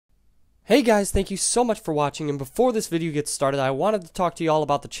Hey guys, thank you so much for watching, and before this video gets started, I wanted to talk to you all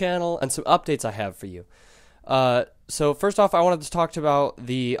about the channel and some updates I have for you. So first off, I wanted to talk about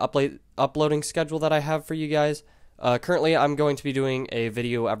the uploading schedule that I have for you guys. Currently, I'm going to be doing a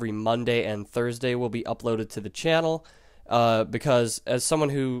video every Monday and Thursday will be uploaded to the channel, because as someone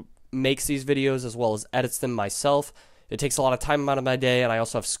who makes these videos as well as edits them myself, it takes a lot of time out of my day, and I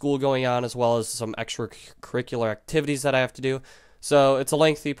also have school going on as well as some extracurricular activities that I have to do. So it's a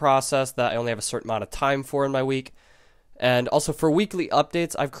lengthy process that I only have a certain amount of time for in my week. And also for weekly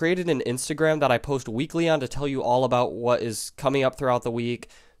updates, I've created an Instagram that I post weekly on to tell you all about what is coming up throughout the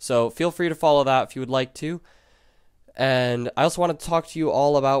week. So feel free to follow that if you would like to. And I also want to talk to you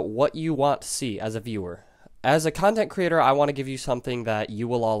all about what you want to see as a viewer. As a content creator, I want to give you something that you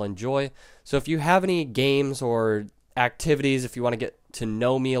will all enjoy. So if you have any games or activities, if you want to get to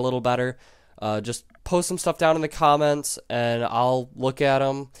know me a little better, just post some stuff down in the comments and I'll look at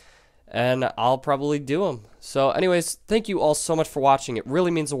them and I'll probably do them. So anyways, thank you all so much for watching. It really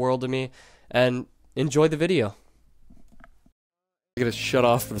means the world to me, and enjoy the video. I'm gonna shut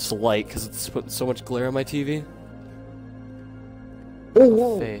off this light because it's putting so much glare on my TV. Oh,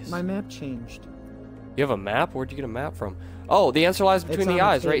 whoa, my map changed. You have a map? Where'd you get a map from? Oh, the answer lies between the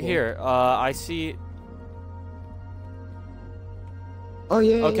eyes right here. I see... Oh,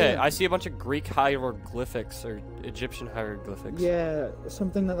 yeah, okay, yeah. I see a bunch of Greek hieroglyphics, or Egyptian hieroglyphics. Yeah,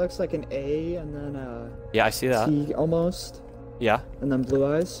 something that looks like an A, and then yeah, I see that. T almost. Yeah. And then blue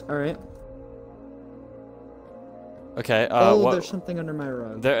eyes. Alright. Okay, oh, there's something under my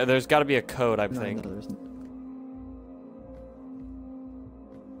rug. There's gotta be a code, I think. No, there isn't.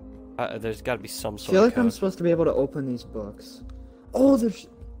 There's gotta be some sort of code. I feel like I'm supposed to be able to open these books. Oh, there's...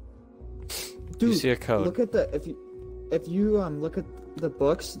 Dude, you see a code. Look at the... If you look at the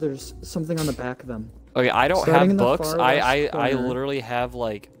books, there's something on the back of them. Okay, I don't have books. I literally have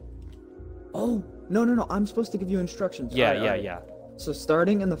like... Oh, no, I'm supposed to give you instructions. Yeah, yeah. So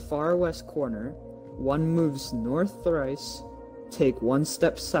starting in the far west corner, one moves north thrice, take one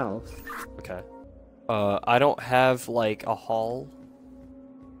step south. Okay. I don't have like a hall.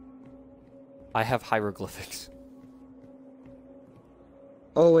 I have hieroglyphics.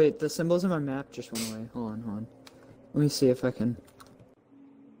 Oh wait, the symbols on my map just went away. Hold on. Let me see if I can...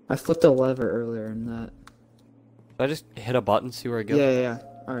 I flipped a lever earlier in that. Did I just hit a button, see where I go? Yeah.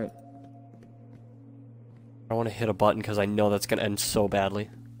 Alright. I want to hit a button because I know that's going to end so badly.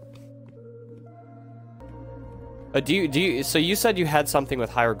 So you said you had something with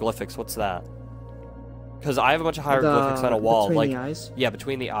hieroglyphics. What's that? Because I have a bunch of hieroglyphics on a wall. Between the eyes? Yeah,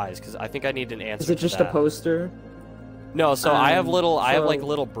 between the eyes, because I think I need an answer. Is it just a poster? No, so I have like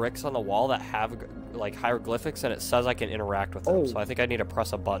little bricks on the wall that have like hieroglyphics, and it says I can interact with them. Oh. So I think I need to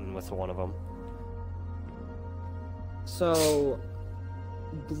press a button with one of them. So,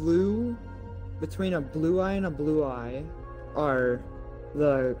 blue, between a blue eye and a blue eye, are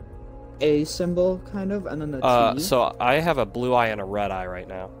the A symbol, kind of, and then the T. So I have a blue eye and a red eye right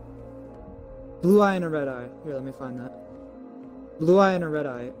now. Blue eye and a red eye. Here, let me find that. Blue eye and a red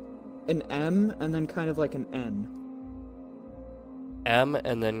eye. An M, and then kind of like an N. M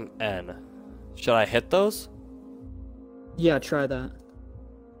and then N. Should I hit those? Yeah, try that.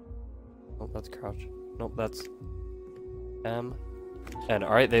 Oh, that's crouch. Nope, that's M. N.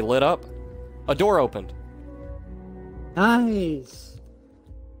 Alright, they lit up. A door opened. Nice!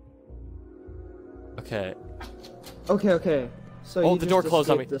 Okay. Okay. So the door closed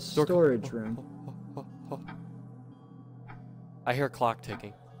on me. The storage room. I hear a clock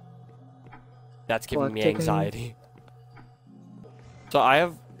ticking. That's giving me anxiety. So I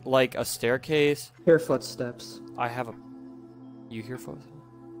have like a staircase. Hear footsteps. I have a... You hear footsteps?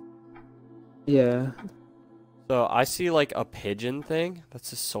 Yeah. So I see like a pigeon thing. That's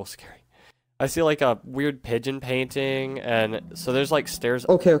just so scary. I see like a weird pigeon painting, and so there's like stairs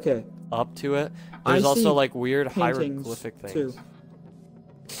Okay. up to it. There's also like weird hieroglyphic things. Too.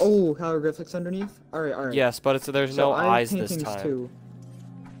 Oh, hieroglyphics underneath? Alright. Yes, but there's no eyes this time. Too.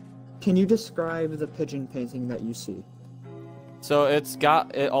 Can you describe the pigeon painting that you see? So it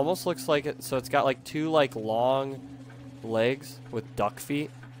almost looks like it, so it's got like two like long legs with duck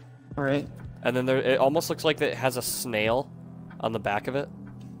feet. Alright. And then it almost looks like it has a snail on the back of it.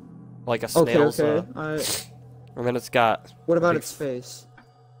 Like a snail's, Alright. And then it's got... What about its face?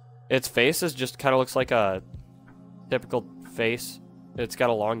 Its face is just kind of looks like a typical face. It's got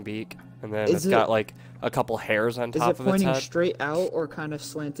a long beak, and then it's got like a couple hairs on top of its head. Is it pointing straight out or kind of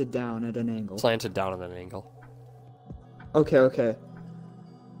slanted down at an angle? Slanted down at an angle. Okay.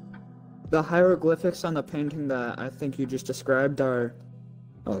 The hieroglyphics on the painting that I think you just described are...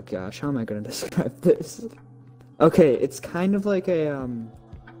 Oh gosh, how am I gonna describe this? Okay, it's kind of like a,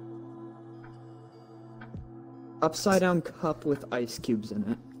 upside down cup with ice cubes in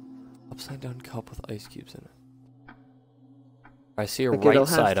it. Upside down cup with ice cubes in it. I see a Like it'll right have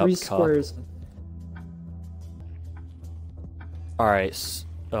side up three cup. squares. Alright,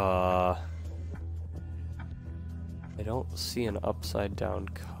 I don't see an upside down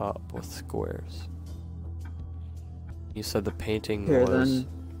cup with squares. You said the painting Here, was... then.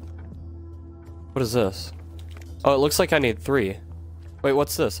 What is this? Oh, it looks like I need 3. Wait,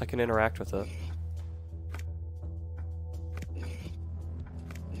 what's this? I can interact with it.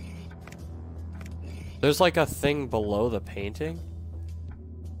 There's like a thing below the painting.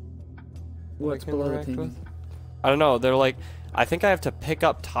 What's below the painting? I don't know. They're like, I think I have to pick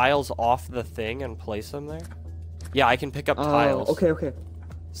up tiles off the thing and place them there. Yeah, I can pick up tiles. Okay.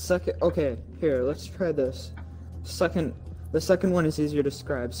 Okay, here, let's try this. The second one is easier to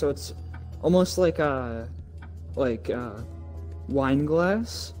describe. So it's almost like a wine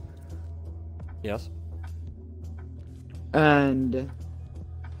glass. Yes. And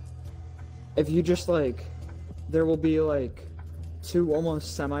if you just there will be 2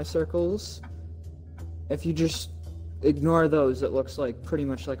 almost semicircles. If you just ignore those, it looks pretty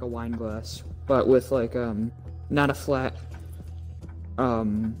much like a wine glass, but with not a flat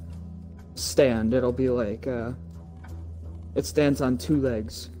stand. It'll be it stands on 2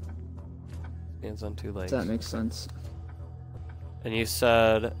 legs. Stands on 2 legs. Does that make sense? And you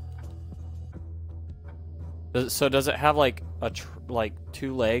said, so does it have like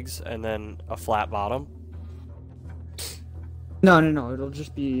 2 legs and then a flat bottom? No. It'll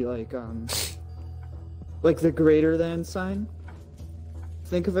just be like the greater than sign.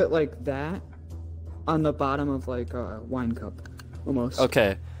 Think of it like that on the bottom of a wine cup, almost.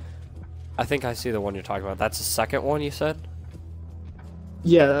 Okay. I think I see the one you're talking about. That's the second one you said?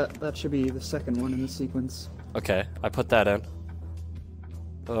 Yeah, that should be the second one in the sequence. Okay, I put that in.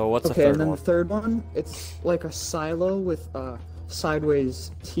 What's the third one? Okay, and then the third one, it's like a silo with a sideways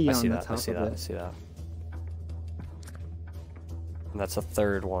T on the top of it. I see that. And that's the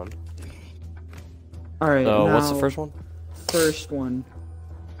third one. Alright, so now, what's the first one? First one.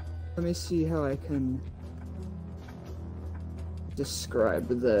 Let me see how I can describe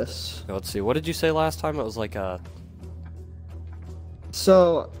this. Let's see, what did you say last time? It was like a...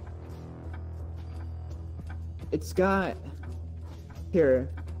 So, it's got... Here,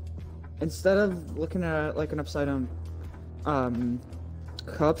 instead of looking at it like an upside down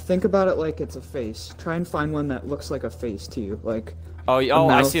cup, think about it like it's a face. Try and find one that looks like a face to you, like Oh,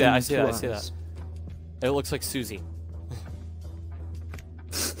 I see that, and I see 2 that, I see eyes. that. It looks like Susie.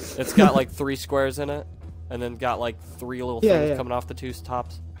 It's got like 3 squares in it, and then got like 3 little things coming off the 2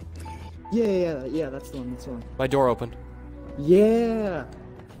 tops. Yeah, that's the one, My door opened. Yeah!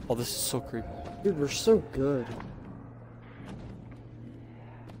 Oh, this is so creepy. Dude, we're so good.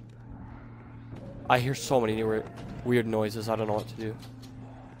 I hear so many weird noises. I don't know what to do.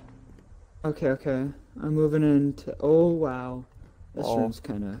 Okay. I'm moving into... Oh, wow. This room's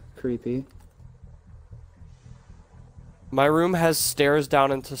kind of creepy. My room has stairs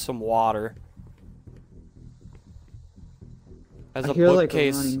down into some water. Has I a hear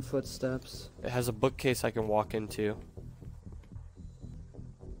bookcase. running footsteps. It has a bookcase I can walk into.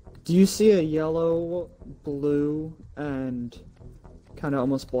 Do you see a yellow, blue, and kind of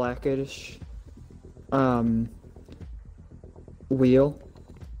almost blackish wheel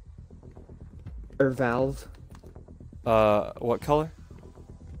or valve? What color?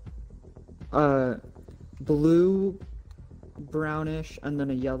 Blue, brownish, and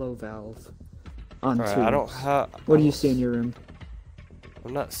then a yellow valve on Alright, two. I don't have... What do you see in your room?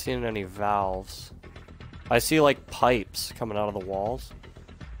 I'm not seeing any valves. I see like pipes coming out of the walls.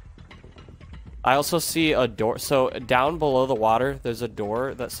 I also see a door. So down below the water, there's a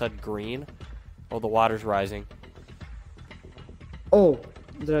door that said green. Oh, the water's rising. Oh,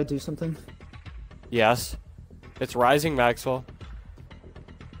 did I do something? Yes. It's rising, Maxwell.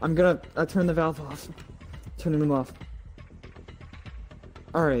 I turn the valve off. Turning them off.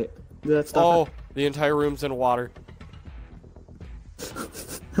 Alright, did that stop? Oh, the entire room's in water.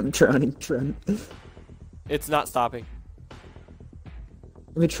 I'm drowning, Trent. It's not stopping.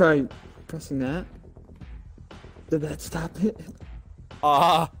 Let me try pressing that. Did that stop it?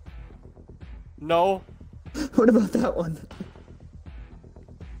 No. What about that one?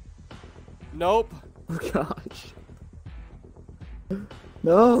 Nope. Oh gosh.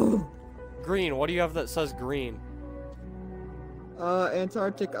 No! Green. What do you have that says green?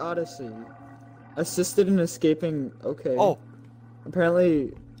 Antarctic Odyssey. Assisted in escaping. Okay. Oh.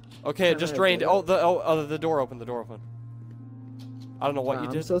 Apparently. Okay, it just drained. Oh, the door opened. The door opened. I don't know what you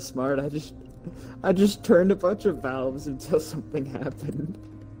did. I'm so smart. I just turned a bunch of valves until something happened.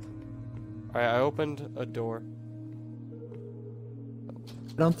 Alright, I opened a door.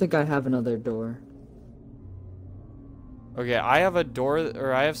 I don't think I have another door. Okay, I have a door,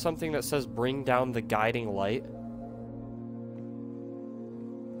 or I have something that says bring down the guiding light.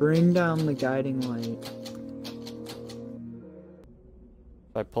 Bring down the guiding light.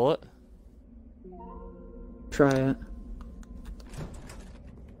 If I pull it? Try it.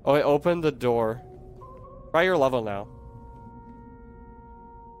 Oh, I opened the door. Try your level now.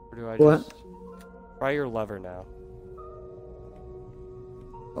 Or do I What? just... Try your lever now.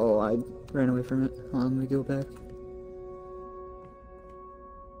 Oh, I ran away from it. Hold on, let me go back.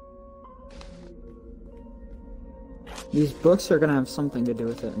 These books are gonna have something to do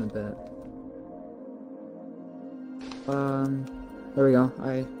with it in a bit. There we go.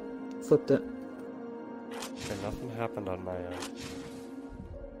 I flipped it. Okay, nothing happened on my end.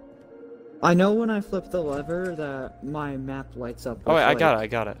 I know when I flip the lever that my map lights up with, Oh wait, I got it, like, I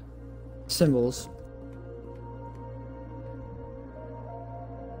got it. symbols.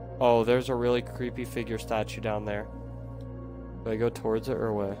 Oh, there's a really creepy figure statue down there. Do I go towards it or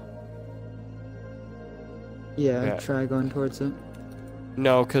away? Yeah, try going towards it.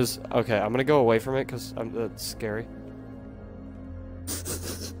 No, cause okay, I'm gonna go away from it cause that's scary.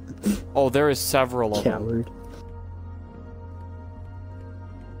 Oh, there is several of them. Coward.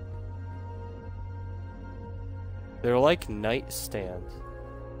 They're like nightstands.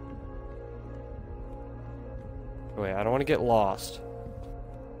 Wait, I don't want to get lost.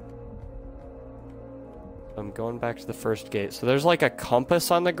 I'm going back to the first gate. So there's like a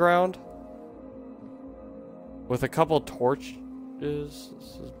compass on the ground with a couple torches. This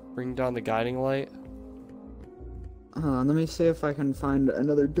is bring down the guiding light. Hold on, let me see if I can find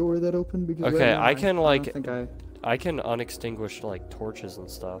another door that opened because Okay, right now I can don't like think I can unextinguish like torches and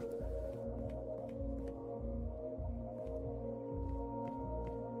stuff.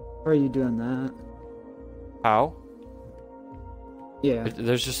 How are you doing that? How? Yeah.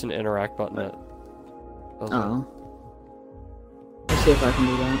 There's just an interact button that. Oh. Let's see if I can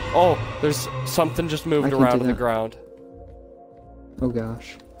do that. Oh, there's something just moved can't around do in the that. ground. Oh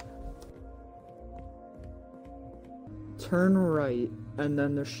gosh. Turn right, and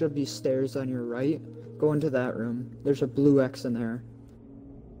then there should be stairs on your right. Go into that room. There's a blue X in there.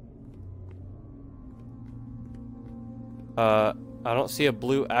 I don't see a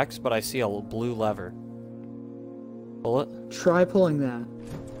blue X, but I see a blue lever. Pull it. Try pulling that.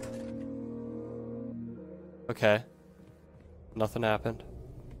 Okay. Nothing happened.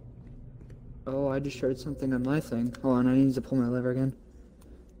 Oh, I just heard something on my thing. Hold on, I need to pull my lever again.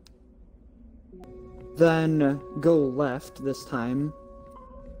 Then go left this time.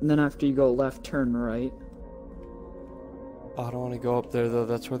 And then after you go left, turn right. Oh, I don't want to go up there though.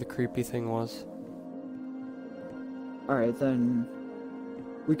 That's where the creepy thing was. Alright, then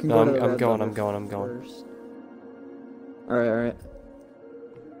we can No, go to the I'm red going, lever I'm going, I'm going. first. Alright.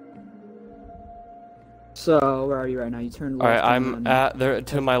 So, where are you right now? You turn left. Alright, and I'm then- at there.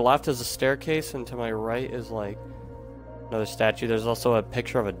 To my left is a staircase, and to my right is like another statue. There's also a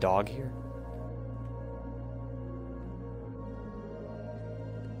picture of a dog here.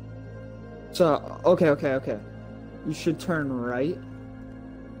 So, okay. You should turn right,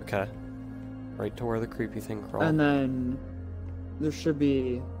 Okay. Right to where the creepy thing crawled. and then there should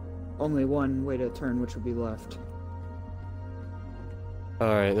be only one way to turn, which would be left.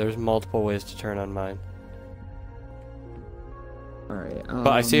 Alright, there's multiple ways to turn on mine. Alright. But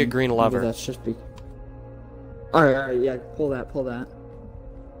I see a green maybe lever. That's just be. Alright, yeah, pull that.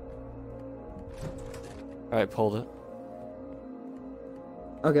 Alright, pulled it.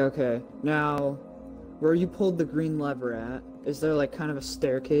 Okay. Now, where you pulled the green lever at, is there like kind of a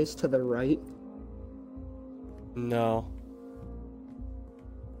staircase to the right? No.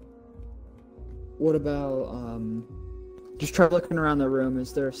 What about, just try looking around the room.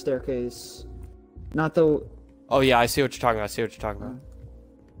 Is there a staircase? Not the. Oh yeah, I see what you're talking about.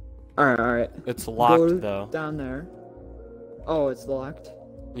 Alright. It's locked Go though. down there. Oh, it's locked.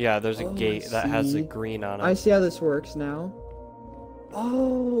 Yeah, there's a Oh, gate I that has a see. green on it. I see how this works now.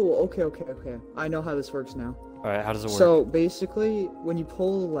 Oh, okay. I know how this works now. Alright, how does it work? So basically, when you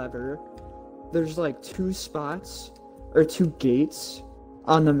pull the lever, there's like two spots or two gates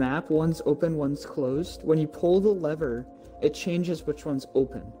on the map. One's open, one's closed. When you pull the lever, it changes which one's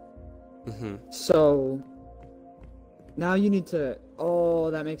open. Mm-hmm. So now you need to.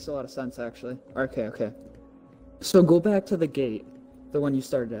 Oh, that makes a lot of sense actually. Okay. So go back to the gate, the one you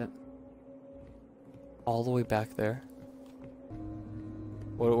started at. All the way back there?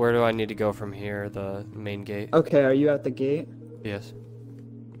 Where do I need to go from here? The main gate? Okay, are you at the gate? Yes.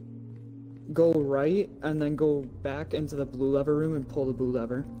 Go right, and then go back into the blue lever room and pull the blue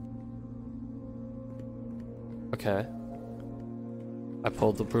lever. Okay. I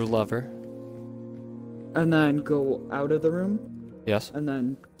pulled the blue lever. And then go out of the room. Yes. And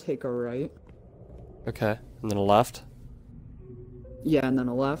then take a right. Okay. And then a left. Yeah, and then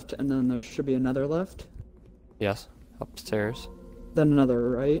a left, and then there should be another left. Yes. Upstairs. Then another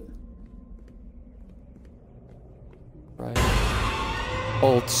right. Right.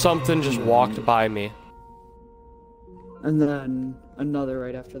 Oh, something just walked by me. And then another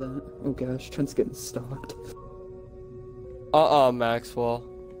right after that. Oh gosh, Trent's getting stalked. Maxwell.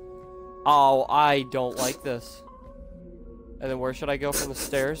 Oh, I don't like this. And then where should I go from the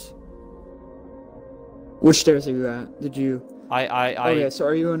stairs? Which stairs are you at? Did you... Okay, so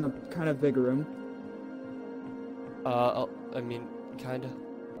are you in a kind of big room? I mean, kinda.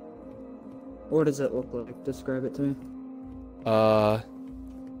 What does it look like? Describe it to me.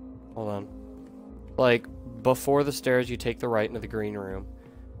 Hold on. Like, before the stairs, you take the right into the green room.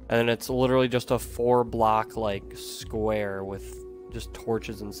 And then it's literally just a 4-block, like, square with just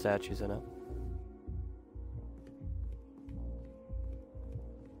torches and statues in it.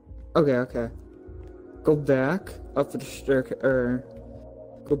 Okay. Go back up the staircase, or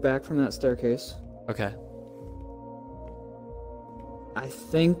go back from that staircase. Okay. I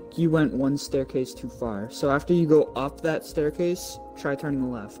think you went one staircase too far. So after you go up that staircase, try turning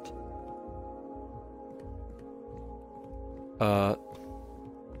left.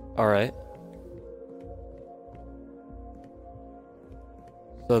 Alright.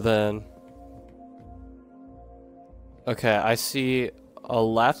 So then... Okay, I see a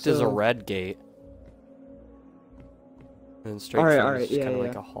left is a red gate. And straight forward is just kind of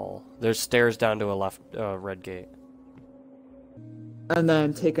like a hall. There's stairs down to a left, red gate. And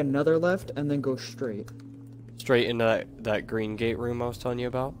then take another left, and then go straight. Straight into that green gate room I was telling you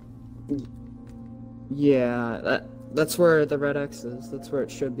about? Yeah, that's where the red X is. That's where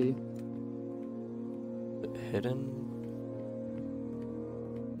it should be. Hidden?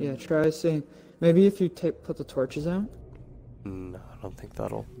 Yeah, try seeing. Maybe if you put the torches out? No, I don't think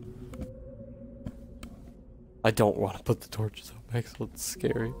that'll... I don't want to put the torches out, Maxwell. It's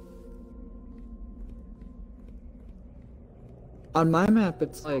scary. On my map,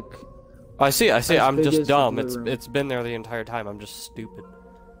 it's like... I see. I'm just dumb. room. It's been there the entire time. I'm just stupid.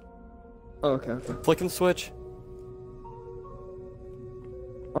 Oh, okay. Flick and switch.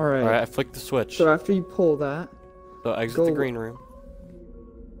 Alright. Alright, I flicked the switch. So after you pull that... So exit the green room.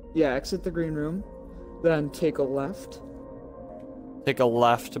 Yeah, exit the green room. Then take a left. Take a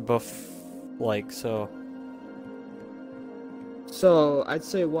left like so. So, I'd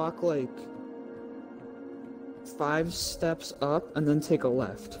say walk like 5 steps up and then take a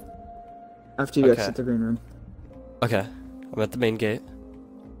left. After you exit the green room. Okay. I'm at the main gate.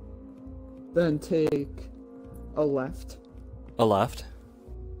 Then take a left. A left.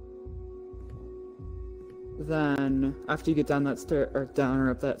 Then, after you get down that down or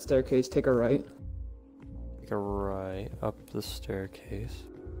up that staircase, take a right. Take a right up the staircase.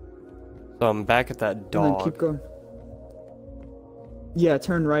 So I'm back at that dog. And then keep going. Yeah,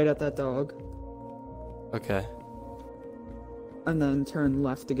 turn right at that dog. Okay. And then turn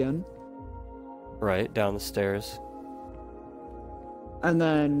left again. Right, down the stairs. And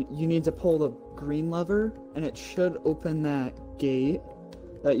then you need to pull the green lever, and it should open that gate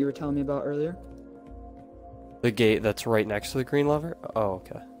that you were telling me about earlier. The gate that's right next to the green lever? Oh,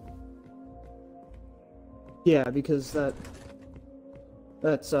 okay. Yeah, because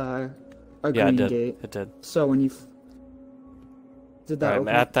that's a green yeah, it did. gate. It did. So when you did that I'm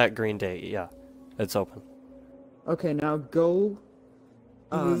open? at that green gate, yeah. It's open. Okay, now go...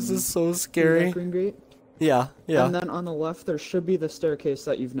 this is so through scary. that green gate. Yeah. And then on the left, there should be the staircase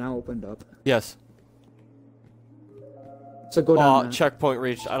that you've now opened up. Yes. So go down that. Checkpoint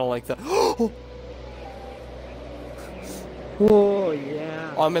reached. I don't like that. Oh,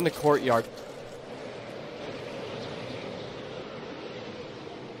 yeah. I'm in the courtyard.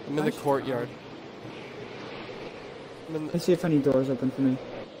 I'm in the courtyard. Let's see if any doors open for me.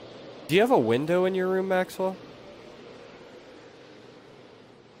 Do you have a window in your room, Maxwell?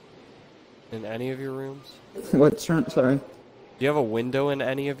 In any of your rooms? What's Trent? Sorry. Do you have a window in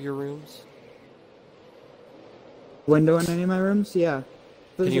any of your rooms? Window in any of my rooms? Yeah.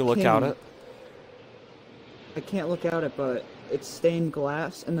 Can you look out it? I can't look out it, but it's stained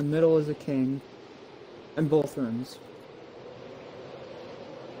glass. In the middle is a king. In both rooms.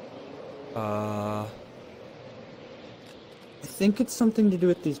 I think it's something to do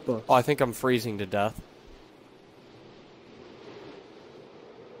with these books. Oh, I think I'm freezing to death.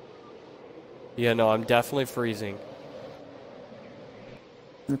 Yeah, no, I'm definitely freezing.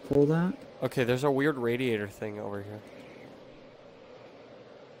 Can I pull that? Okay, there's a weird radiator thing over here.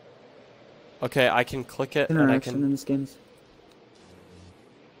 Okay, I can click it and I can... in this game.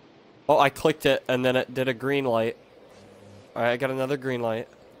 Oh, I clicked it, and then it did a green light. Alright, I got another green light.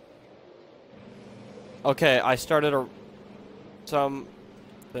 Okay, I started some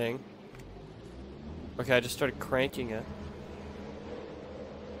thing. Okay, I just started cranking it.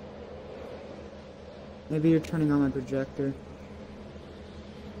 Maybe you're turning on my projector.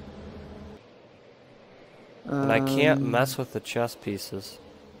 And I can't mess with the chess pieces.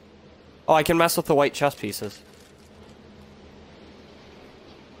 Oh, I can mess with the white chess pieces.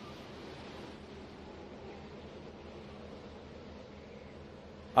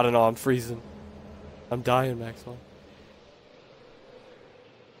 I don't know, I'm freezing. I'm dying, Maxwell.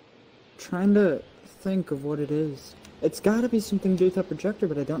 Trying to think of what it is. It's gotta be something to do with that projector,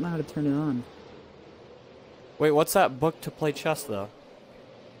 but I don't know how to turn it on. Wait, what's that book to play chess, though?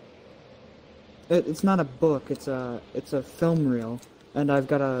 It's not a book, it's a film reel. And I've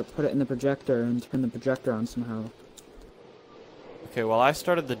gotta put it in the projector and turn the projector on somehow. Okay, well, I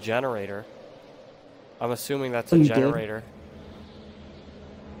started the generator. I'm assuming that's Oh, a you generator.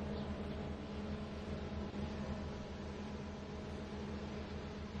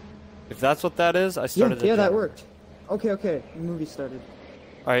 If that's what that is, I started the Yeah, that generator. worked. Okay, the movie started.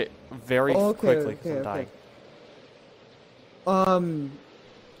 Alright, very quickly, because I'm dying.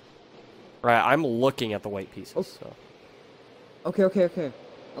 Right, I'm looking at the white pieces, so... Okay.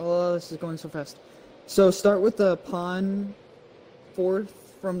 Oh, this is going so fast. So start with the pawn 4th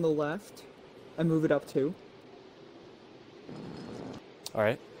from the left and move it up 2.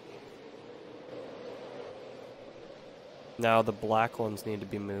 Alright. Now the black ones need to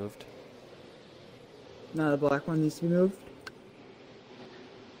be moved. Now the black one needs to be moved.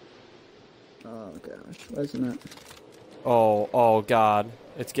 Oh gosh, why isn't that? Oh god.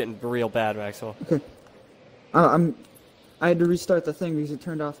 It's getting real bad, Maxwell. Okay. I had to restart the thing because it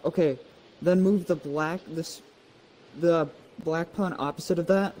turned off. Okay, then move the black pawn opposite of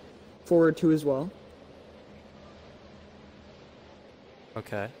that forward 2 as well.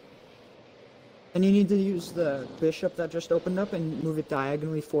 Okay. And you need to use the bishop that just opened up and move it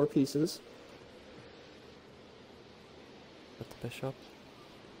diagonally 4 pieces. With the bishop.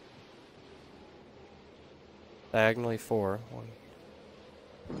 Diagonally 4. 1.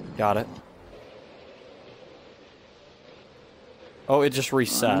 Got it. Oh, it just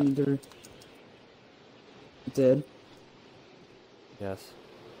reset. It did. Yes.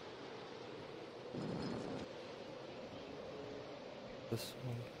 This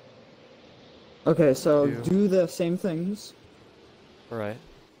one. Okay, so 2. do the same things. Right.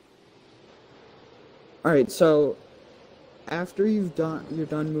 Alright, so after you're done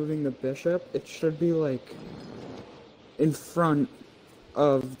moving the bishop, it should be like in front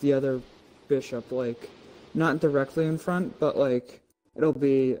of the other bishop, like not directly in front, but like it'll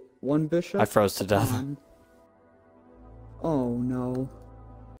be one bishop. I froze to death. Oh no.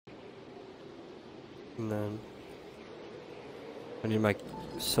 And then I need my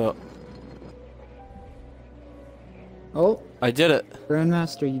Oh, I did it.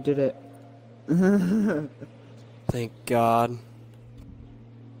 Grandmaster, you did it. Thank God.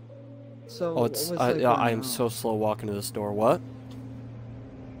 So Oh, it's I am so slow walking to this door. What?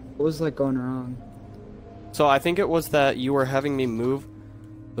 What was like going wrong? So I think it was that you were having me move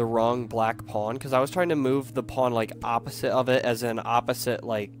the wrong black pawn because I was trying to move the pawn like opposite of it, as in opposite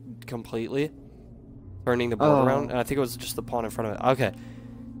like completely, turning the board around. And I think it was just the pawn in front of it. Okay.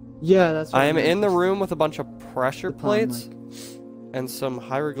 Yeah, that's. I am in the room with a bunch of pressure plates and some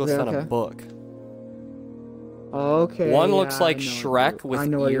hieroglyphs on a book. Okay. One looks like Shrek with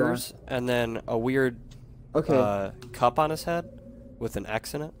ears, and then a weird cup on his head with an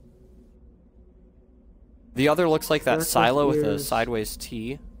X in it. The other looks like that silo with a sideways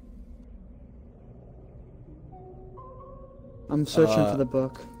T. I'm searching for the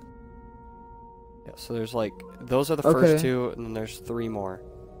book. Yeah, so there's like, those are the first 2, and then there's 3 more.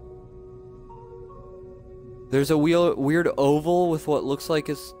 There's a weird oval with what looks like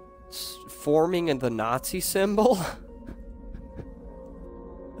is forming in the Nazi symbol.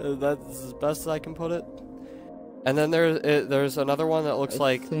 That's as best as I can put it. And then there's another one that looks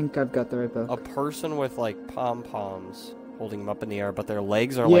like... I think I've got the right book. A person with like pom-poms holding them up in the air, but their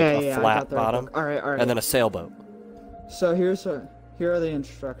legs are like a flat bottom. All right. And then a sailboat. So here are the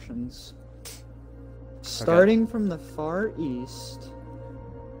instructions. Starting from the far east.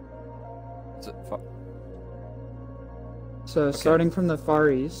 Is it starting from the far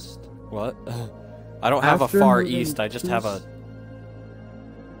east. What? I don't have a far east, I just have a...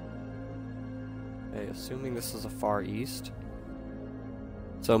 Okay, assuming this is a far east.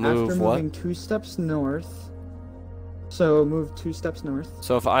 So move After what? moving 2 steps north. So move 2 steps north.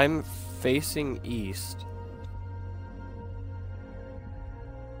 So if I'm facing east...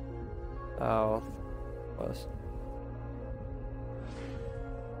 Southwest.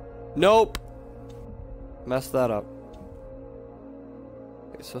 Nope! Messed that up.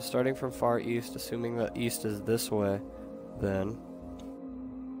 Okay, so starting from far east, assuming that east is this way, then...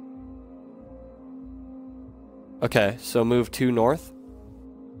 Okay, so move 2 north?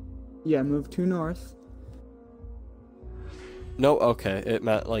 Yeah, move 2 north. No, okay, it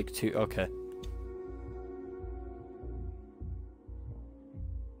meant like 2, okay.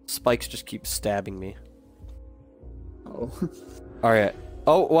 Spikes just keep stabbing me. Oh. Alright.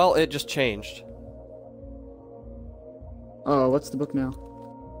 Oh, well, it just changed. Oh, what's the book now?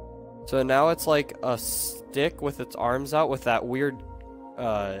 So now it's like a stick with its arms out with that weird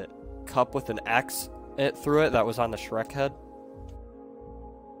cup with an X through it that was on the Shrek head.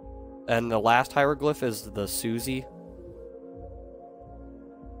 And the last hieroglyph is the Susie.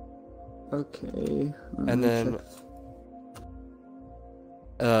 Okay. And then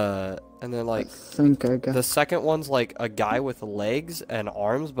like I think I got the second one's like a guy with legs and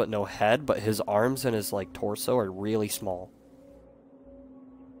arms but no head, but his arms and his like torso are really small.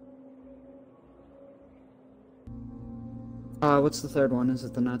 What's the third one? Is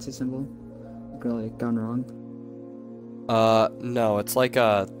it the Nazi symbol? Like gone wrong. No, it's like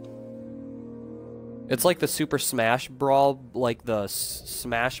the Super Smash Brawl, like the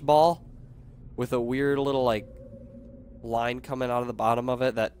Smash Ball, with a weird little like line coming out of the bottom of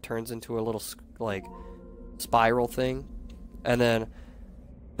it that turns into a little like spiral thing, and then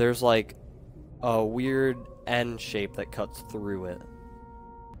there's like a weird N shape that cuts through it.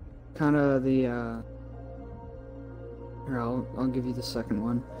 Kind of the Here, I'll give you the second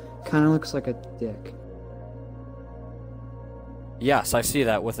one. Kind of looks like a dick. Yes, I see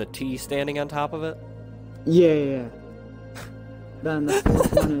that with a T standing on top of it. Yeah. Then the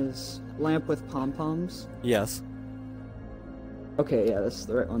fourth one is lamp with pom-poms. Yes. Okay, yeah, this is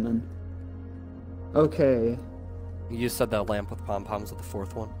the right one then. Okay. You said that lamp with pom-poms with the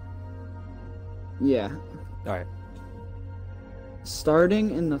fourth one? Yeah. Alright. Starting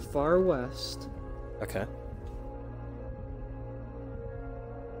in the far west. Okay.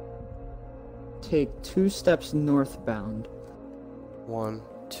 Take 2 steps northbound. 1,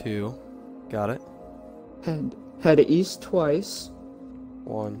 2. Got it. Head east twice.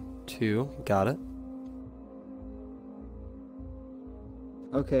 1, 2. Got it.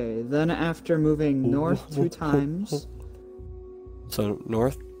 Okay, then after moving north 2 times. So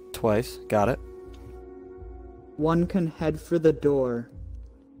north twice. Got it. One can head for the door.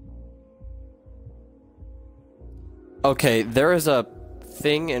 Okay, there is a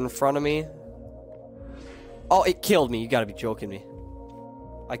thing in front of me. Oh, it killed me. You gotta be joking me.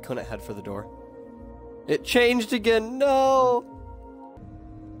 I couldn't head for the door. It changed again. No!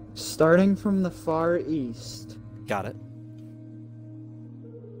 Starting from the far east. Got it.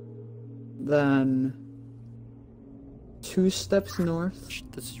 Then 2 steps north.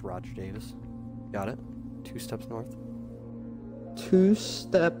 This is Roger Davis. Got it. 2 steps north. 2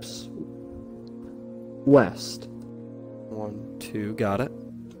 steps west. 1, 2. Got it.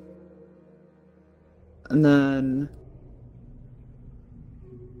 And then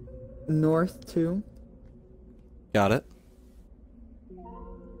north 2. Got it.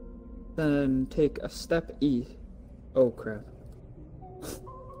 Then take a step east. Oh crap.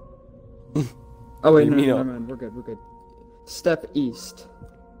 Oh wait, no, never mind. We're good. Step east.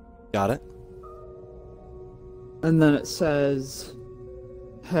 Got it. And then it says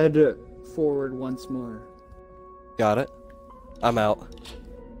head forward once more. Got it. I'm out.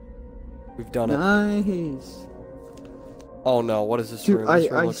 We've done it. Nice. Oh no, what is this Dude, room?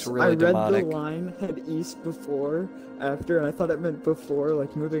 This room looks really demonic. I read the line head east before, after, and I thought it meant before,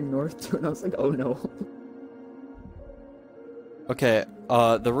 like moving north to, and I was like, oh no. Okay,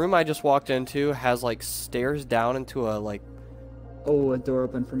 the room I just walked into has like stairs down into a like... Oh, a door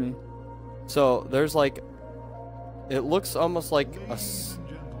open for me. So there's like... It looks almost like a... Ladies and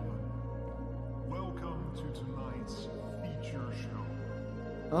gentlemen, welcome to tonight's feature show.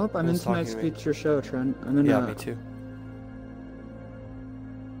 Oh, I'm in Who's talking tonight's to me? feature show, Trent. I'm in Yeah, me too.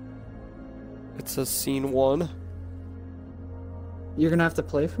 It says scene 1. You're gonna have to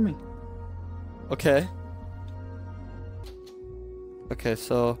play for me. Okay. Okay,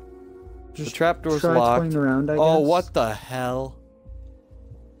 so... Just the trapdoor's try locked. toying around, I Oh, guess. what the hell?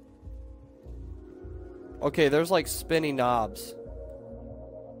 Okay, there's like spinny knobs.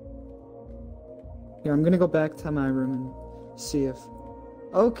 Here, I'm gonna go back to my room and see if...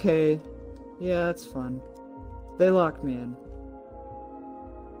 Okay. Yeah, that's fun. They locked me in.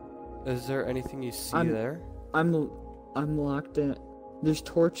 Is there anything you see I'm- there? I'm locked in. There's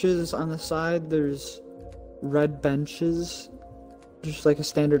torches on the side. There's red benches. Just like a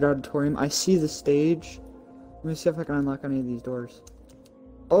standard auditorium. I see the stage. Let me see if I can unlock any of these doors.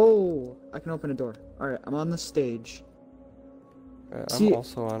 Oh, I can open a door. Alright, I'm on the stage. I'm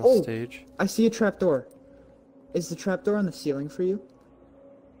also on a stage. I see a trapdoor. Is the trapdoor on the ceiling for you?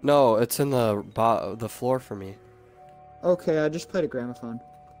 No, it's in the floor for me. Okay, I just played a gramophone.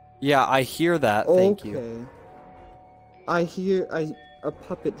 Yeah, I hear that. Thank you. Okay. I hear a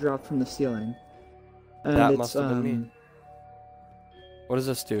puppet drop from the ceiling. And That it's, must have been me. What does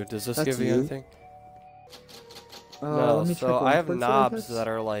this do? Does this That's give you you? anything? Let No, me so check I have inputs, knobs guess. that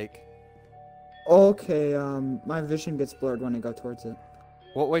are like... Okay, my vision gets blurred when I go towards it.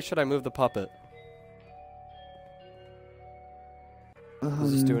 What way should I move the puppet?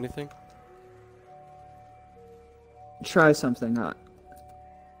 Does this do anything? Try something.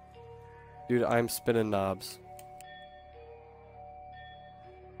 Dude, I'm spinning knobs.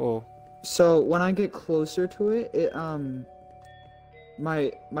 Oh. So when I get closer to it,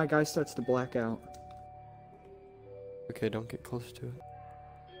 my guy starts to black out. Okay, don't get close to it.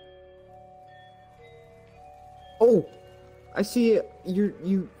 Oh, I see.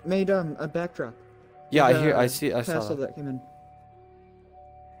 You made a backdrop. Yeah, The I saw castle that. that came in.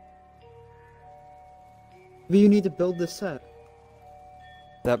 But you need to build this set.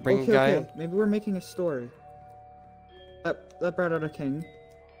 That bring Okay, a guy okay. in? Maybe we're making a story. That brought out a king.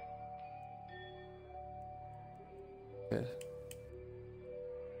 Okay.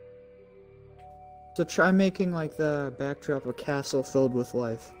 So try making like the backdrop a castle filled with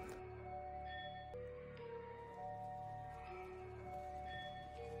life.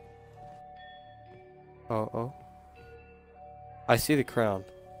 Oh. I see the crown.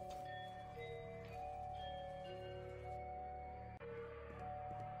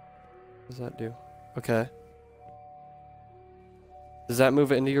 What does that do? Okay. Does that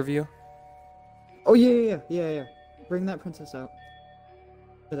move it into your view? Oh yeah. Bring that princess out.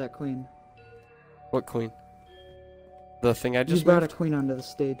 Or that queen. What queen? The thing I just You brought moved? a queen onto the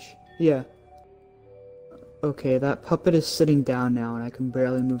stage. Yeah. Okay, that puppet is sitting down now, and I can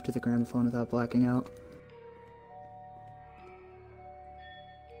barely move to the gramophone without blacking out.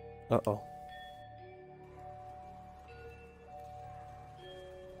 Uh-oh.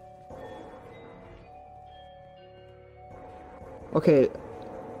 Okay,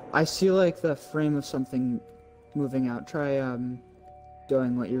 I see like the frame of something moving out. Try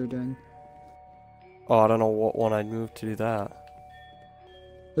doing what you were doing. Oh, I don't know what one I'd move to do that.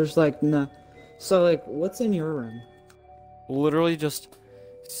 There's like no. So like, what's in your room? Literally just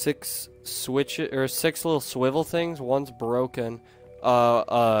six little swivel things. One's broken.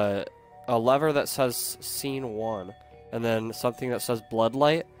 A lever that says scene 1, and then something that says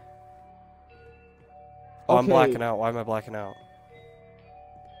bloodlight. Oh, I'm Okay. blacking out. Why am I blacking out?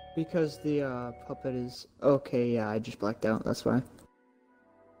 Because the puppet is okay. Yeah, I just blacked out. That's why.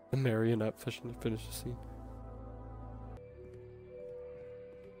 The marionette fishing to finish the scene.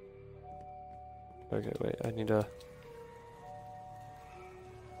 Okay, wait. I need to.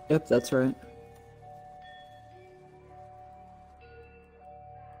 Yep, that's right.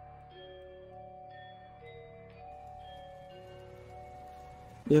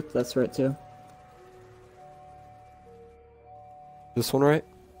 Yep, that's right too. This one right?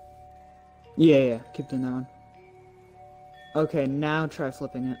 Yeah, keep doing that one. Okay, now try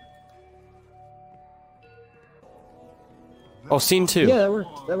flipping it. Oh, scene 2. Yeah, that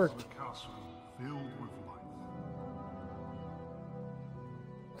worked. That worked. A castle filled with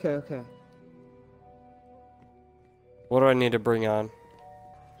life. Okay. What do I need to bring on?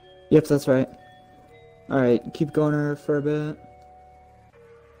 Yep, that's right. Alright, keep going over for a bit.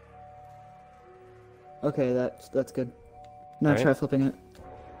 Okay, that's good. Now Alright. try flipping it.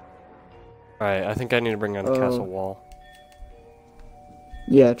 Alright, I think I need to bring on the castle wall.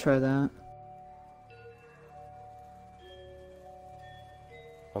 Yeah, try that.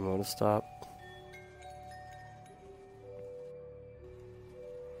 I'm gonna stop.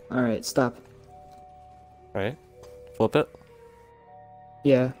 Alright, stop. Alright. Flip it.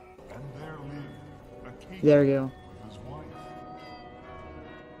 Yeah, And there lived a king there we go. with his wife.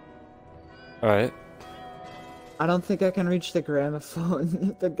 Alright. I don't think I can reach the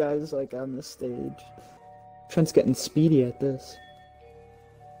gramophone. The guy's like on the stage. Trent's getting speedy at this.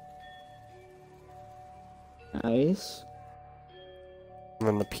 Nice. And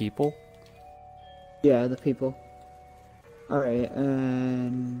then the people. Yeah, the people. Alright,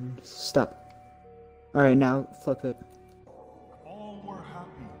 and stop. Alright, now flip it. All were happy,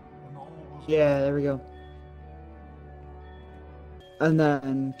 and all was Yeah, there we go. And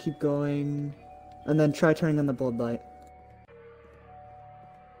then keep going. And then try turning on the blood light.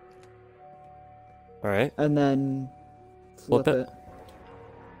 Alright. And then Flip it.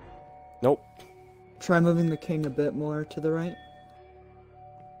 Nope. Try moving the king a bit more to the right.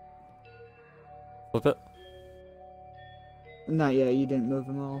 Flip it. Not yet, you didn't move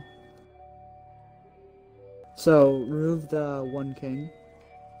them all. So, remove the one king.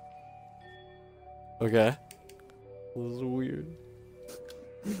 Okay. This is weird.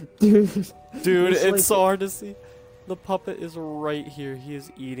 Dude. Dude, it's like- so hard to see. The puppet is right here. He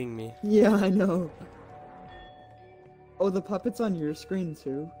is eating me. Yeah, I know. Oh, the puppet's on your screen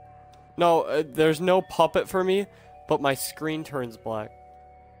too. No, there's no puppet for me, but my screen turns black.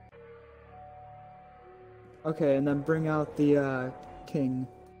 Okay, and then bring out the king.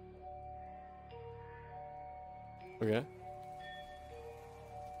 Okay.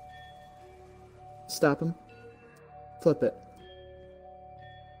 Stop him. Flip it.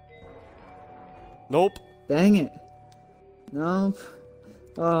 Nope. Dang it. No.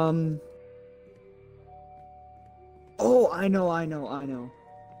 Oh, I know.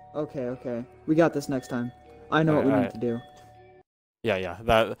 Okay. We got this next time. I know what we need Alright. to do. Yeah.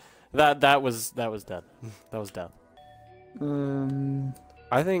 That was dead. That was dead.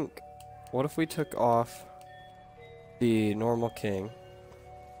 I think. What if we took off the normal king?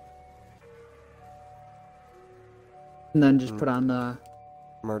 And then just put on the...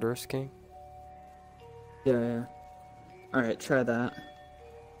 Murderous king? Yeah. Alright, try that.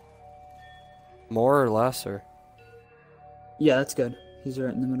 More or less, or? Yeah, that's good. He's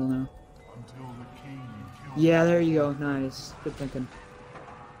right in the middle now. Until the king kills Yeah, there you go. Nice. Good thinking.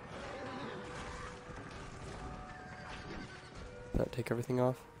 That take everything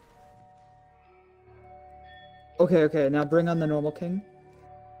off? Okay. Now bring on the normal king.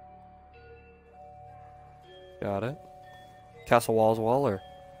 Got it. Castle walls wall, or?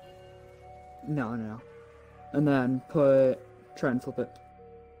 No. And then try and flip it.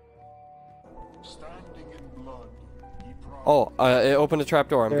 standing in blood. He Oh, it opened a trap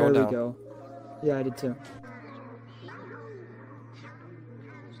door. I'm There going we down. go. Yeah, I did too.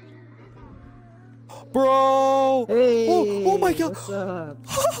 Bro! Hey! Oh my god! What's up?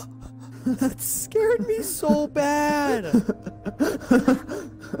 That scared me so bad!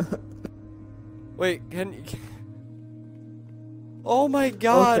 Wait, Oh my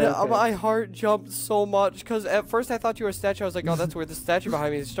god, Okay. my heart jumped so much, because at first I thought you were a statue. I was like, oh, that's weird. The statue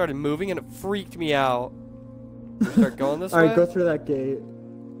behind me started moving, and it freaked me out. You start going this way? Alright, go through that gate.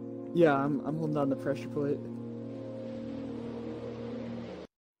 Yeah, I'm holding down the pressure plate.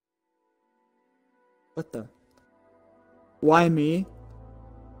 What the? Why me?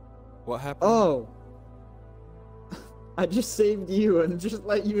 What happened? Oh! I just saved you and just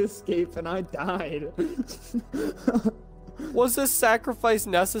let you escape and I died. Was this sacrifice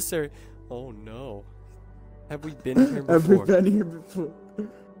necessary? Oh no. Have we been here Have we before? been here before?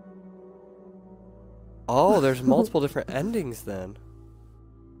 Oh, there's multiple different endings then.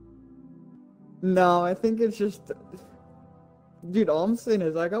 No, I think it's just... Dude, all I'm saying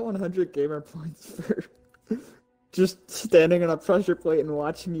is I got 100 gamer points for just standing on a pressure plate and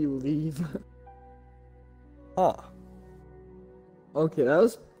watching you leave. Huh. Okay, that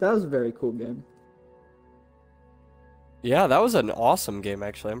was a very cool game. Yeah, that was an awesome game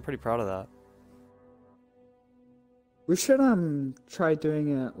actually. I'm pretty proud of that. We should try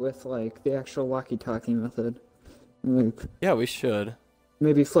doing it with like the actual walkie-talkie method. Like Yeah, we should.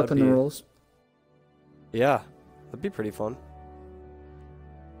 maybe flipping the be- rules. Yeah, that'd be pretty fun.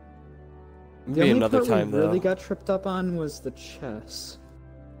 The Be only another part time we really though. got tripped up on was the chess.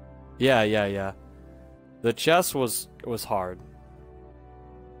 Yeah. The chess was hard.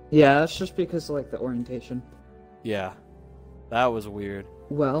 Yeah, that's just because of, like the orientation. Yeah. That was weird.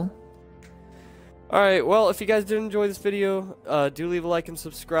 Well, Alright, well, if you guys did enjoy this video, do leave a like and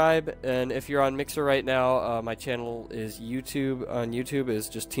subscribe. And if you're on Mixer right now, my channel is YouTube. On YouTube is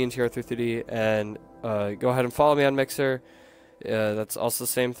just TNTR330. And go ahead and follow me on Mixer. That's also the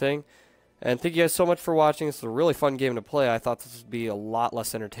same thing. And thank you guys so much for watching. It's a really fun game to play. I thought this would be a lot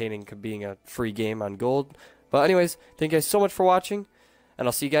less entertaining being a free game on Gold. But anyways, thank you guys so much for watching. And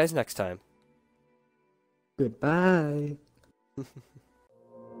I'll see you guys next time. goodbye.